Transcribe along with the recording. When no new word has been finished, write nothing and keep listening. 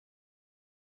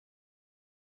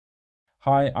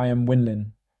Hi, I am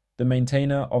Winlin, the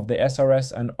maintainer of the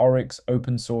SRS and Oryx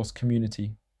open source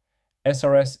community.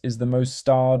 SRS is the most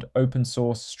starred open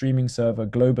source streaming server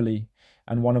globally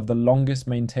and one of the longest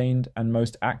maintained and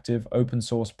most active open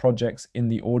source projects in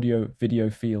the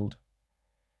audio-video field.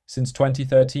 Since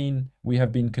 2013, we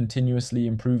have been continuously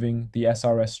improving the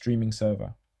SRS streaming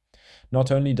server.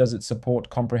 Not only does it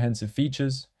support comprehensive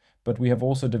features, but we have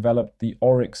also developed the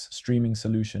Oryx streaming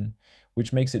solution,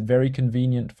 which makes it very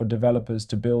convenient for developers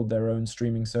to build their own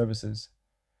streaming services.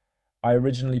 I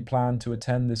originally planned to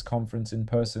attend this conference in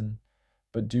person,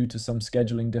 but due to some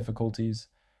scheduling difficulties,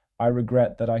 I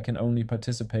regret that I can only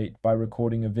participate by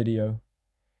recording a video.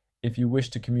 If you wish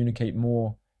to communicate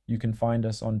more, you can find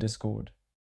us on Discord.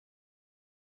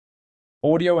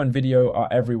 Audio and video are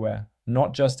everywhere,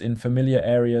 not just in familiar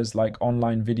areas like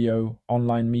online video,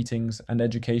 online meetings, and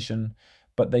education,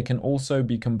 but they can also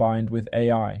be combined with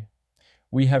AI.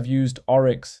 We have used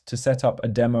Oryx to set up a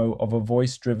demo of a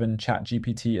voice-driven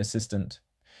ChatGPT assistant.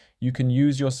 You can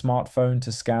use your smartphone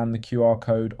to scan the QR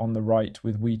code on the right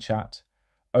with WeChat,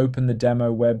 open the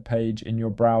demo web page in your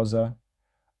browser,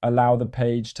 allow the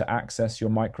page to access your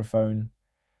microphone,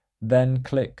 then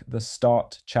click the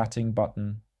Start Chatting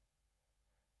button.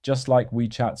 Just like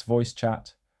WeChat's voice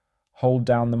chat, hold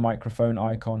down the microphone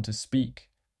icon to speak,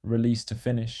 release to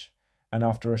finish, and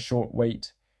after a short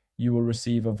wait, you will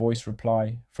receive a voice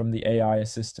reply from the AI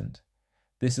assistant.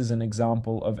 This is an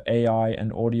example of AI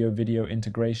and audio-video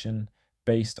integration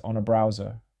based on a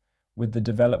browser. With the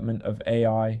development of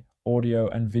AI, audio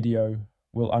and video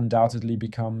will undoubtedly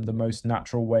become the most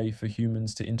natural way for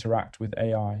humans to interact with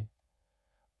AI.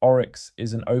 Oryx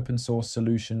is an open-source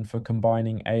solution for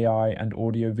combining AI and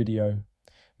audio-video,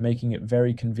 making it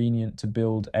very convenient to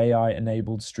build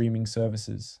AI-enabled streaming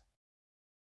services.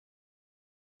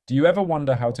 Do you ever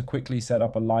wonder how to quickly set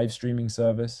up a live streaming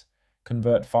service,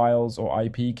 convert files or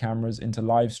IP cameras into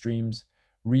live streams,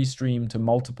 restream to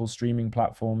multiple streaming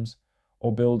platforms,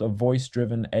 or build a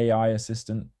voice-driven AI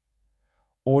assistant?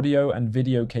 Audio and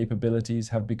video capabilities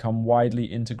have become widely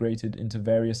integrated into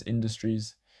various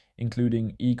industries,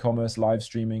 including e-commerce live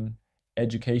streaming,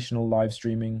 educational live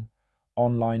streaming,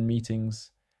 online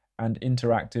meetings, and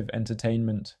interactive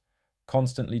entertainment,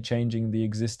 constantly changing the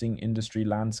existing industry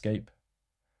landscape.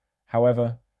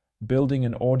 However, building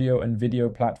an audio and video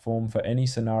platform for any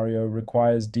scenario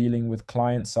requires dealing with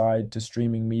client-side to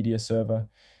streaming media server,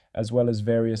 as well as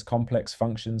various complex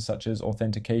functions such as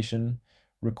authentication,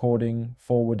 recording,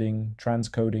 forwarding,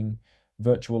 transcoding,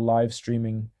 virtual live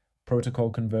streaming, protocol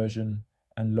conversion,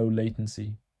 and low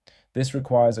latency. This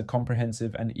requires a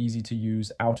comprehensive and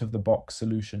easy-to-use out-of-the-box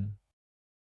solution.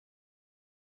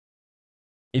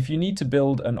 If you need to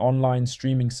build an online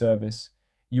streaming service,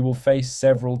 you will face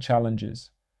several challenges.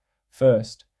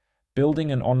 First,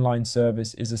 building an online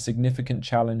service is a significant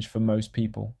challenge for most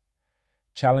people.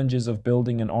 Challenges of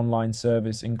building an online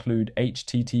service include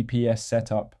HTTPS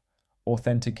setup,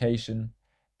 authentication,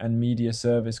 and media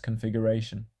service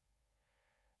configuration.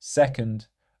 Second,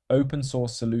 open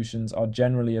source solutions are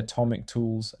generally atomic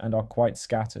tools and are quite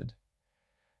scattered.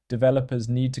 Developers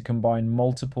need to combine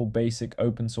multiple basic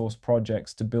open source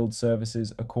projects to build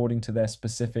services according to their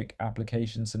specific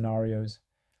application scenarios.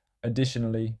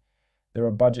 Additionally, there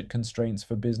are budget constraints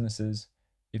for businesses.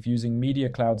 If using media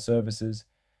cloud services,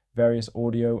 various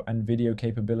audio and video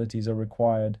capabilities are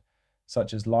required,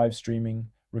 such as live streaming,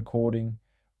 recording,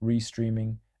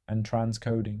 restreaming, and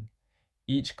transcoding.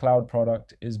 Each cloud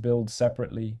product is billed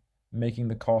separately, making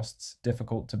the costs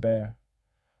difficult to bear.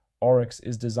 Oryx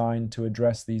is designed to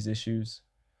address these issues.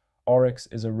 Oryx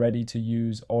is a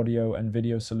ready-to-use audio and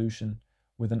video solution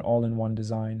with an all-in-one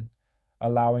design,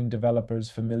 allowing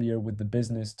developers familiar with the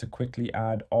business to quickly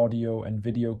add audio and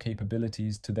video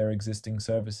capabilities to their existing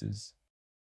services.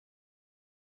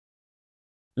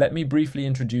 Let me briefly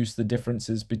introduce the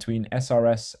differences between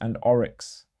SRS and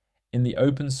Oryx. In the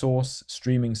open source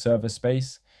streaming server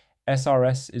space,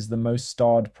 SRS is the most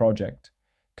starred project,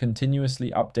 continuously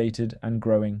updated and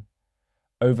growing.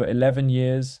 Over 11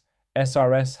 years,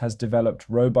 SRS has developed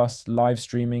robust live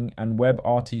streaming and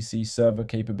WebRTC server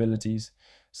capabilities,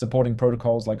 supporting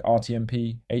protocols like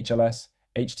RTMP, HLS,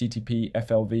 HTTP,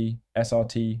 FLV,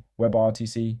 SRT,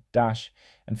 WebRTC, Dash,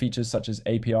 and features such as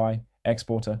API,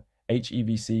 Exporter,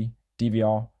 HEVC,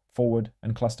 DVR, Forward,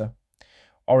 and Cluster.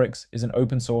 Oryx is an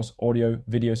open-source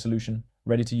audio-video solution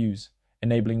ready to use,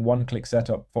 enabling one-click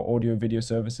setup for audio-video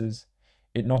services.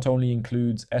 It not only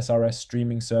includes SRS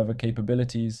streaming server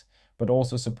capabilities, but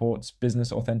also supports business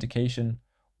authentication,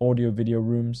 audio-video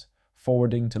rooms,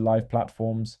 forwarding to live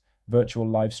platforms, virtual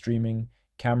live streaming,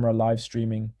 camera live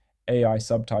streaming, AI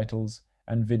subtitles,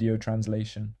 and video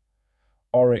translation.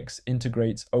 Oryx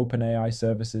integrates OpenAI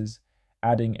services,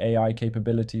 adding AI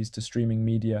capabilities to streaming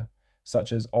media,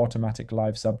 such as automatic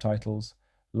live subtitles,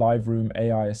 live room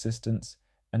AI assistance,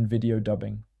 and video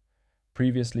dubbing.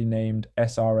 Previously named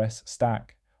SRS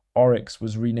Stack, Oryx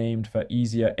was renamed for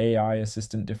easier AI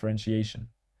assistant differentiation.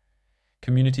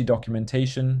 Community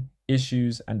documentation,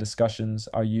 issues, and discussions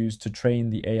are used to train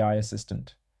the AI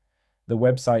assistant. The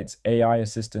website's AI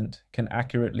assistant can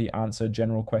accurately answer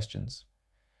general questions.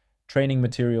 Training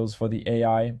materials for the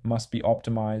AI must be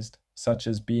optimized, such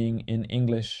as being in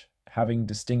English, having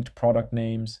distinct product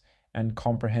names, and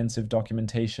comprehensive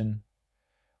documentation.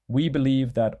 We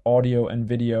believe that audio and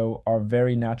video are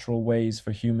very natural ways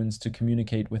for humans to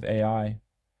communicate with AI.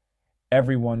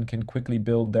 Everyone can quickly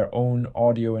build their own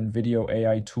audio and video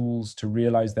AI tools to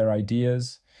realize their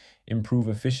ideas, improve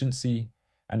efficiency,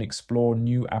 and explore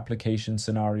new application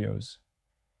scenarios.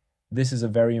 This is a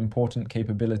very important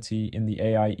capability in the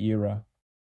AI era.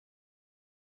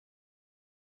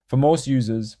 For most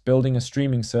users, building a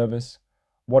streaming service,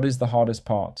 what is the hardest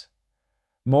part?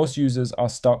 Most users are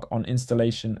stuck on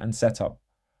installation and setup.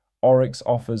 Oryx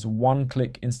offers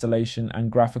one-click installation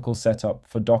and graphical setup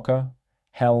for Docker,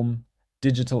 Helm,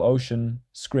 DigitalOcean,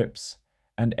 scripts,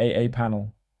 and AA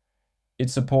panel. It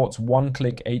supports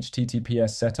one-click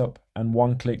HTTPS setup and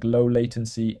one-click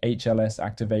low-latency HLS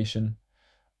activation,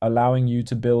 allowing you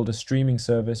to build a streaming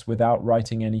service without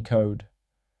writing any code.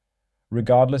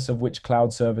 Regardless of which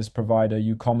cloud service provider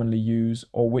you commonly use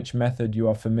or which method you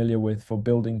are familiar with for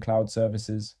building cloud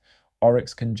services,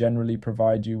 Oryx can generally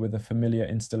provide you with a familiar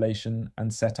installation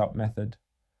and setup method.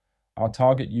 Our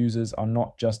target users are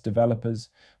not just developers,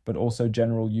 but also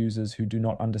general users who do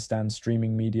not understand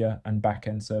streaming media and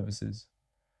backend services.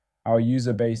 Our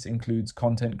user base includes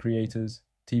content creators,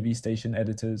 TV station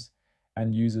editors,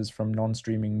 and users from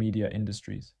non-streaming media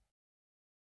industries.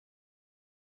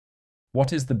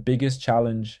 What is the biggest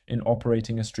challenge in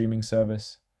operating a streaming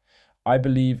service? I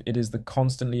believe it is the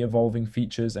constantly evolving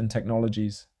features and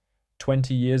technologies.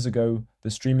 20 years ago, the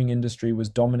streaming industry was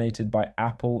dominated by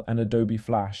Apple and Adobe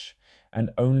Flash, and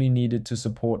only needed to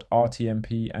support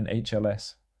RTMP and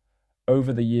HLS.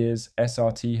 Over the years,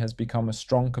 SRT has become a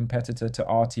strong competitor to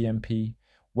RTMP.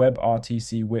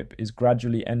 WebRTC WIP is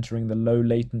gradually entering the low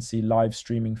latency live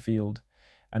streaming field,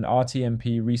 and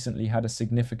RTMP recently had a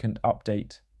significant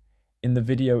update. In the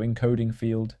video encoding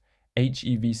field,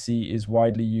 HEVC is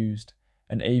widely used,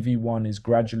 and AV1 is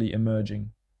gradually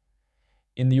emerging.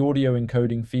 In the audio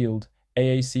encoding field,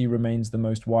 AAC remains the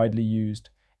most widely used.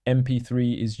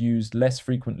 MP3 is used less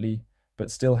frequently,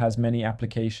 but still has many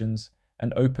applications,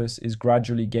 and Opus is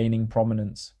gradually gaining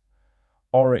prominence.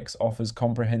 Oryx offers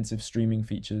comprehensive streaming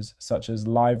features such as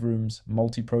live rooms,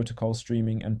 multi-protocol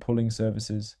streaming and pulling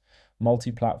services,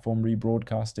 multi-platform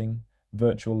rebroadcasting,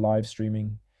 virtual live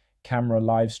streaming, camera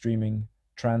live streaming,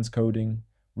 transcoding,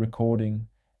 recording,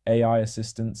 AI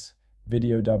assistance,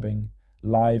 video dubbing,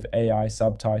 live AI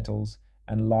subtitles,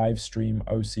 and live stream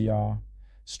OCR.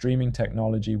 Streaming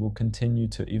technology will continue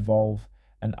to evolve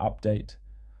and update.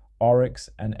 Oryx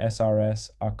and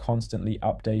SRS are constantly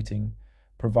updating,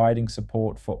 providing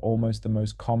support for almost the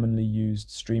most commonly used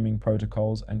streaming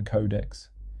protocols and codecs.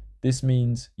 This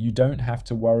means you don't have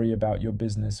to worry about your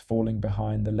business falling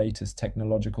behind the latest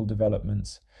technological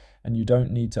developments, and you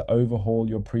don't need to overhaul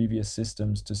your previous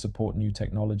systems to support new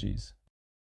technologies.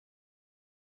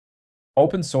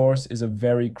 Open source is a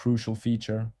very crucial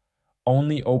feature.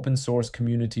 Only open source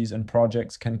communities and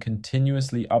projects can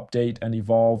continuously update and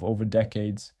evolve over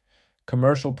decades.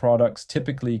 Commercial products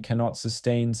typically cannot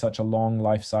sustain such a long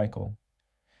life cycle.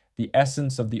 The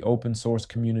essence of the open source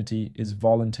community is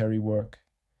voluntary work.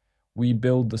 We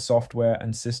build the software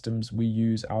and systems we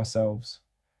use ourselves.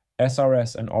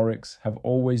 SRS and Oryx have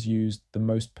always used the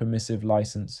most permissive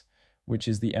license, which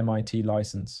is the MIT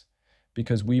license,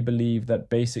 because we believe that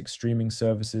basic streaming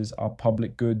services are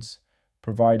public goods,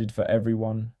 provided for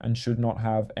everyone, and should not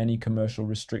have any commercial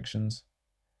restrictions.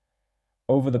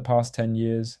 Over the past 10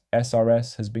 years,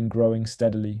 SRS has been growing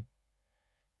steadily.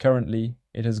 Currently,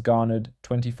 it has garnered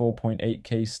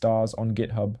 24.8K stars on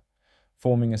GitHub,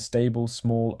 forming a stable,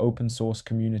 small, open source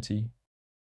community.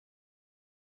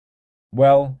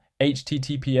 Well,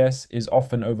 HTTPS is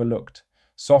often overlooked.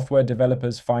 Software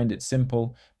developers find it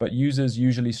simple, but users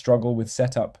usually struggle with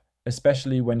setup,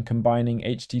 especially when combining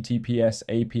HTTPS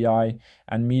API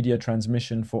and media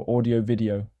transmission for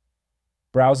audio-video.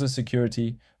 Browser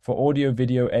security for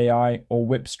audio-video AI or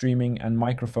WIP streaming and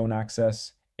microphone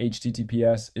access,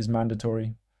 HTTPS is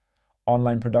mandatory.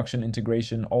 Online production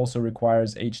integration also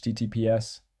requires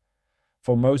HTTPS.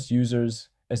 For most users,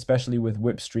 especially with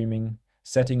WIP streaming,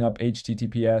 setting up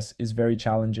HTTPS is very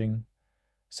challenging.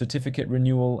 Certificate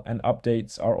renewal and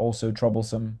updates are also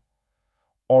troublesome.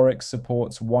 Oryx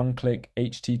supports one-click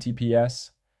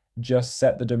HTTPS. Just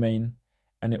set the domain,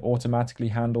 and it automatically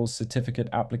handles certificate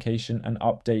application and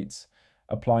updates,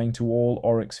 applying to all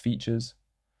Oryx features.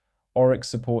 Oryx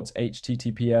supports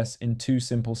HTTPS in 2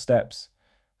 simple steps.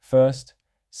 First,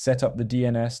 set up the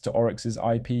DNS to Oryx's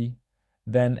IP,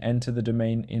 then enter the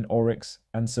domain in Oryx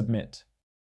and submit.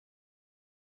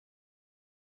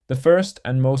 The first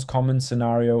and most common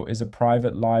scenario is a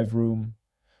private live room.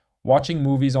 Watching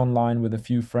movies online with a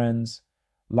few friends,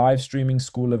 live streaming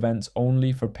school events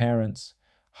only for parents,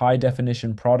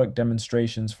 high-definition product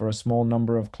demonstrations for a small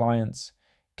number of clients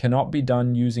cannot be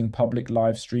done using public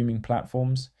live streaming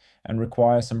platforms and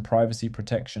require some privacy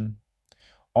protection.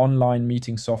 Online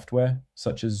meeting software,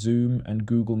 such as Zoom and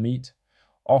Google Meet,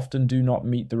 often do not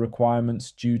meet the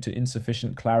requirements due to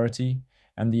insufficient clarity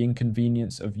and the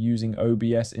inconvenience of using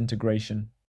OBS integration.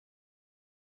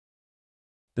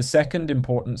 The second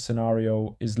important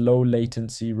scenario is low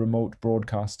latency remote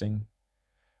broadcasting.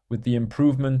 With the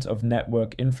improvement of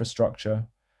network infrastructure,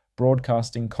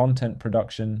 broadcasting content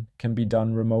production can be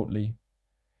done remotely.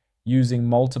 Using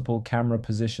multiple camera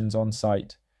positions on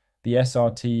site, the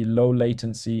SRT low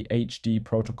latency HD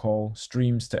protocol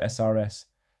streams to SRS,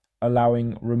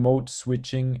 allowing remote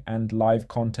switching and live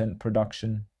content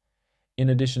production. In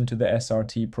addition to the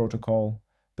SRT protocol,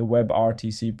 the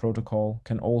WebRTC protocol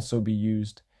can also be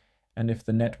used, and if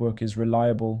the network is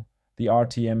reliable, the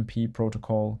RTMP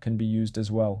protocol can be used as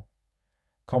well.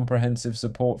 Comprehensive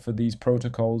support for these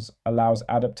protocols allows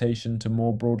adaptation to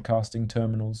more broadcasting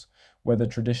terminals, whether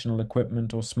traditional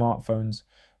equipment or smartphones,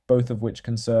 both of which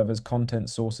can serve as content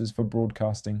sources for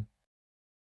broadcasting.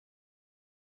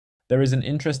 There is an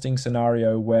interesting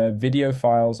scenario where video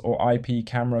files or IP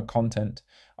camera content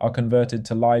are converted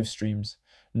to live streams,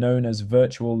 known as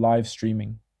virtual live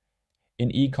streaming.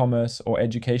 In e-commerce or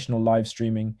educational live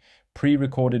streaming,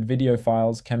 pre-recorded video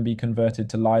files can be converted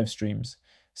to live streams,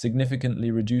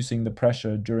 significantly reducing the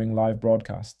pressure during live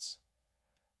broadcasts.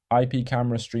 IP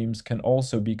camera streams can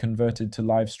also be converted to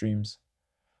live streams.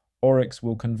 Oryx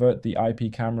will convert the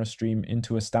IP camera stream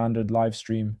into a standard live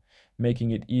stream,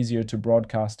 making it easier to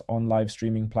broadcast on live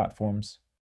streaming platforms.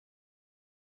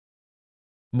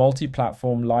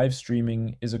 Multi-platform live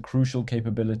streaming is a crucial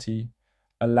capability,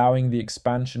 allowing the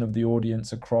expansion of the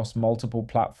audience across multiple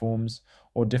platforms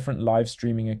or different live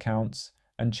streaming accounts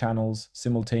and channels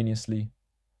simultaneously.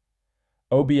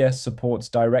 OBS supports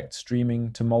direct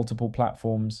streaming to multiple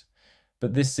platforms,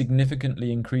 but this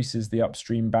significantly increases the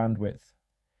upstream bandwidth.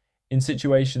 In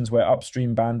situations where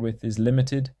upstream bandwidth is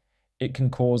limited, it can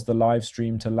cause the live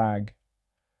stream to lag.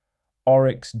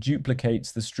 Oryx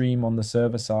duplicates the stream on the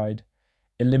server side,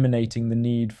 eliminating the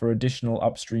need for additional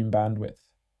upstream bandwidth.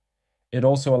 It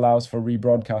also allows for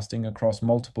rebroadcasting across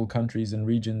multiple countries and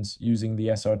regions using the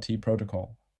SRT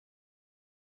protocol.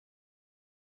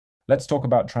 Let's talk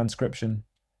about transcription.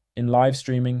 In live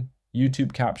streaming,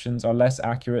 YouTube captions are less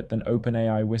accurate than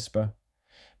OpenAI Whisper.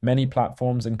 Many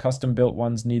platforms and custom-built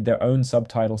ones need their own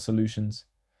subtitle solutions.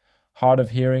 Hard of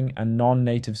hearing and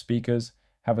non-native speakers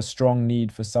have a strong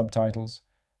need for subtitles,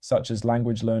 such as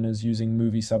language learners using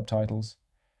movie subtitles.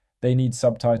 They need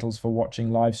subtitles for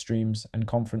watching live streams and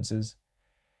conferences.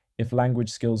 If language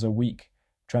skills are weak,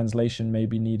 translation may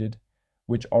be needed,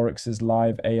 which Oryx's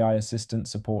live AI assistant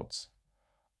supports.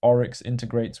 Oryx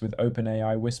integrates with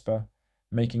OpenAI Whisper,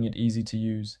 making it easy to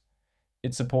use.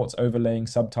 It supports overlaying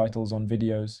subtitles on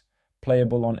videos,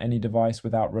 playable on any device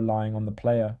without relying on the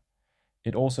player.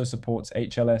 It also supports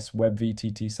HLS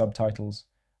WebVTT subtitles,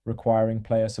 requiring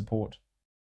player support.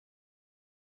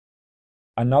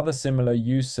 Another similar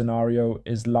use scenario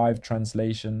is live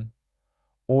translation.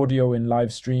 Audio in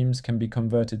live streams can be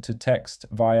converted to text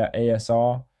via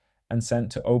ASR and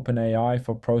sent to OpenAI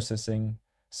for processing,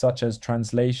 such as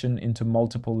translation into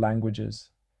multiple languages.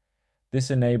 This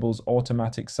enables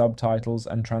automatic subtitles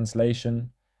and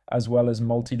translation, as well as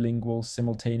multilingual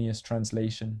simultaneous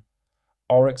translation.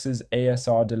 Oryx's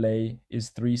ASR delay is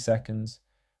 3 seconds,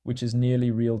 which is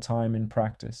nearly real time in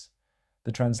practice.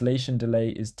 The translation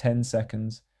delay is 10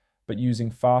 seconds, but using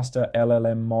faster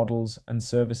LLM models and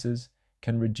services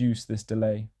can reduce this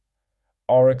delay.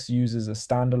 Oryx uses a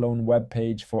standalone web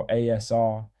page for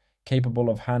ASR, capable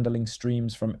of handling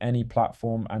streams from any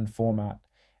platform and format,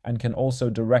 and can also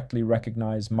directly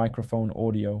recognize microphone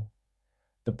audio.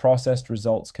 The processed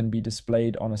results can be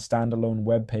displayed on a standalone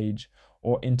web page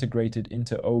or integrated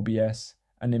into OBS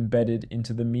and embedded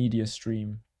into the media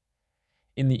stream.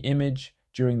 In the image,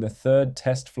 during the third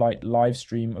test flight live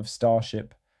stream of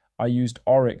Starship, I used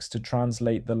Oryx to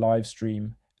translate the live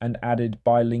stream and added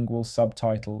bilingual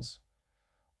subtitles.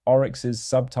 Oryx's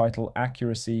subtitle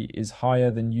accuracy is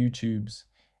higher than YouTube's,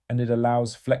 and it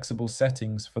allows flexible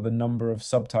settings for the number of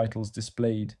subtitles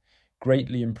displayed,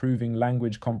 greatly improving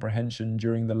language comprehension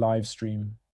during the live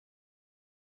stream.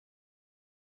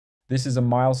 This is a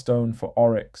milestone for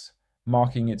Oryx,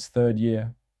 marking its 3rd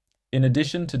year. In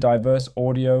addition to diverse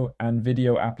audio and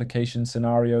video application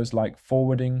scenarios like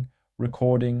forwarding,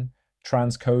 recording,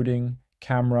 transcoding,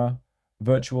 camera,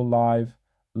 virtual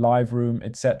live room,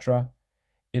 etc.,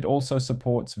 it also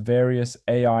supports various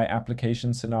AI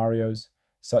application scenarios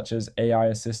such as AI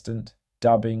assistant,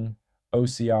 dubbing,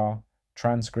 OCR,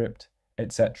 transcript,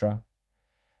 etc.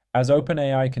 As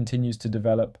OpenAI continues to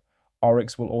develop,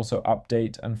 Oryx will also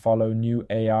update and follow new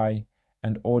AI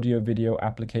and audio-video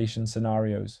application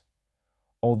scenarios.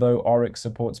 Although Oryx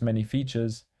supports many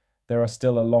features, there are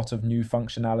still a lot of new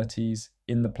functionalities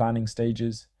in the planning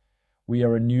stages. We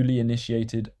are a newly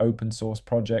initiated open source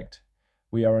project.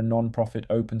 We are a non-profit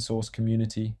open source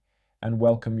community and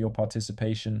welcome your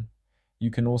participation. You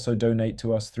can also donate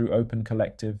to us through Open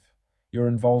Collective. Your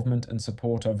involvement and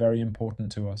support are very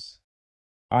important to us.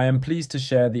 I am pleased to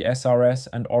share the SRS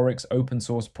and Oryx open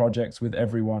source projects with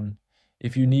everyone.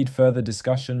 If you need further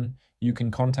discussion, you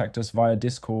can contact us via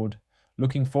Discord.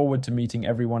 Looking forward to meeting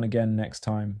everyone again next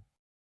time.